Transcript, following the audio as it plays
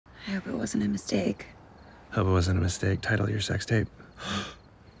hope it wasn't a mistake. Hope it wasn't a mistake. Title of your sex tape.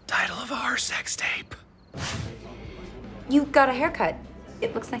 Title of our sex tape. You got a haircut.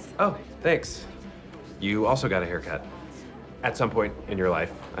 It looks nice. Oh, thanks. You also got a haircut. At some point in your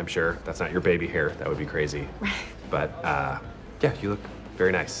life, I'm sure. That's not your baby hair. That would be crazy. But, yeah, you look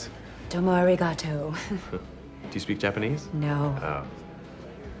very nice. Domo arigato. Do you speak Japanese? No.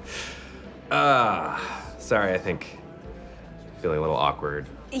 Oh. Sorry, I think feeling a little awkward.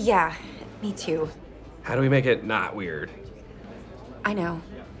 Yeah, me too. How do we make it not weird? I know.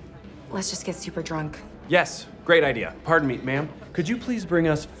 Let's just get super drunk. Yes, great idea. Pardon me, ma'am. Could you please bring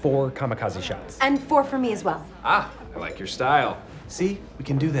us 4 kamikaze shots? And 4 for me as well. Ah, I like your style. See, we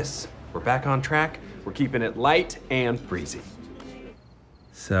can do this. We're back on track. We're keeping it light and breezy.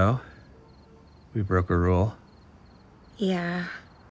 So, we broke a rule. Yeah.